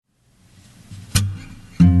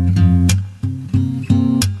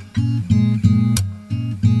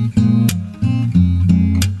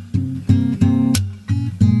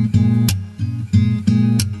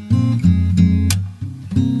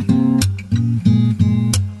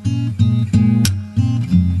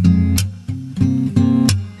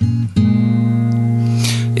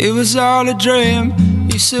was all a dream.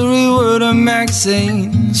 Used to read Word a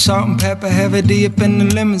magazine. Salt and pepper, heavy deep in the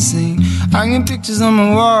limousine. Hanging pictures on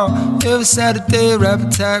my wall. Every Saturday, rap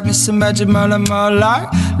attack, Mr. Magic Mullah like.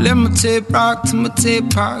 Let my tape rock to my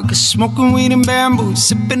tape park. Smoking weed and bamboo,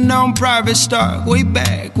 sipping on private stock. Way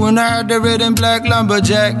back when I had the red and black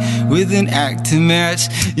lumberjack with an acting match.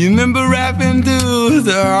 You remember rapping through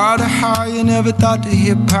the heart of how you never thought that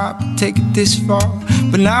hip-hop would take it this far.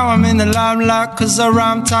 But now I'm in the limelight cause I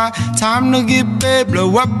rhyme tight. Time to get paid,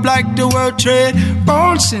 blow up like the World Trade.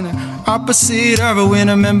 Born sinner, opposite of a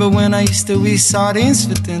winner. Remember when I used to eat sardines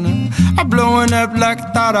for dinner? I'm blowing up like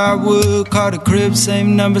I thought I would. Call the crib,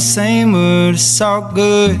 same number, same word. It's all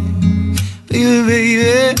good.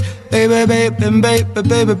 Baby, baby, baby, baby, baby,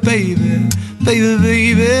 baby, baby,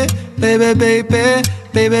 baby, baby, baby, baby.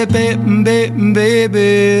 Baby, baby, baby,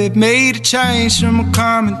 baby. Made a change from a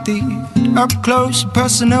common thief. Up close,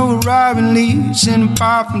 personal arriving leaves. In a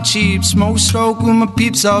far from cheap. Smoke, stroke with my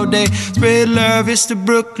peeps all day. Spread love, it's the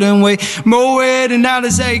Brooklyn way. More weird than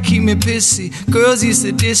Alizé, keep me pissy. Girls used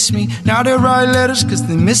to diss me. Now they write letters cause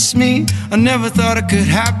they miss me. I never thought it could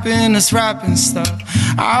happen, this rapping stuff.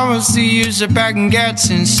 I was the user packing gats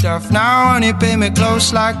and stuff. Now honey pay me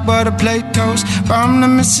close like butter plate toast. From the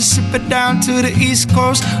Mississippi down to the East Coast.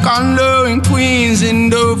 Condo in Queens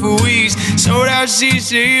and over weeks. So that she's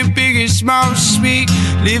the Biggie Smalls speak.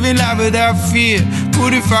 Living life without fear.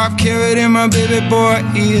 45 carat in my baby boy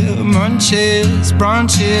ear. Munches,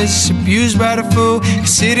 brunches, abused by the fool.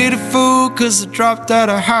 Considered a fool cause I dropped out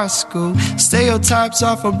of high school. Stereotypes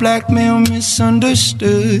off a black male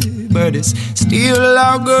misunderstood. But it's still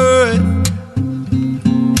all good.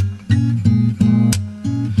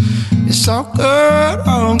 It's all good,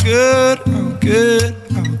 all good, all good,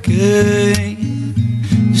 all good.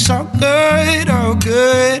 It's all good, all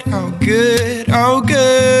good, all good, all good.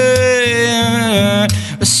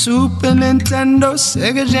 A Super Nintendo,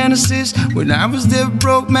 Sega Genesis. When I was there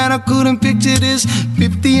broke, man, I couldn't picture this.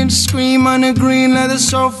 50-inch screen on a green leather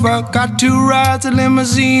sofa. Got 2 rides, a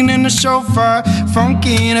limousine and a chauffeur.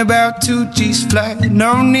 Funky in about 2 G's flat.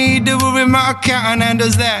 No need to worry, my accountant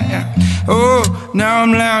does that. Oh, now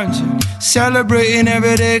I'm lounging, celebrating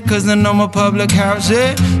every day cause I know my public house,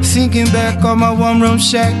 yeah. Thinking back on my one-room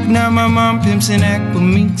shack. Now my mom pimps an act with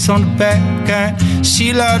meats on the back. And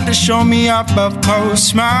she loved to show me up close.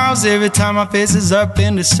 Smiles every time my face is up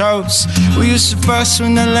in the sauce. We used to fuss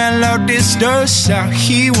when the landlord dissed us. Now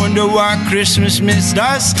he wonder why Christmas missed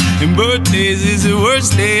us. And birthdays is the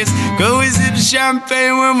worst days. Go visit the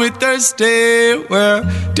champagne when we're thirsty. Well,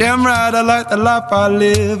 damn right I like the life I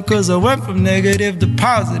live cause I went from negative to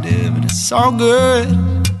positive. And it's all good.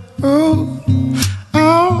 Ooh,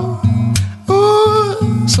 oh,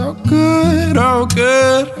 ooh, it's all good, all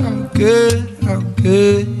good, all good, all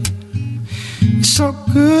good. It's all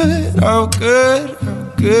good, all good,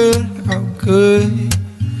 all good, all good.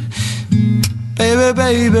 Baby,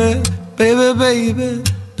 baby, baby, baby,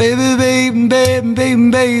 baby, baby, baby,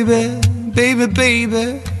 baby, baby, baby,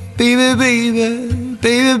 baby, baby,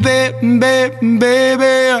 baby, baby, baby,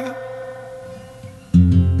 baby.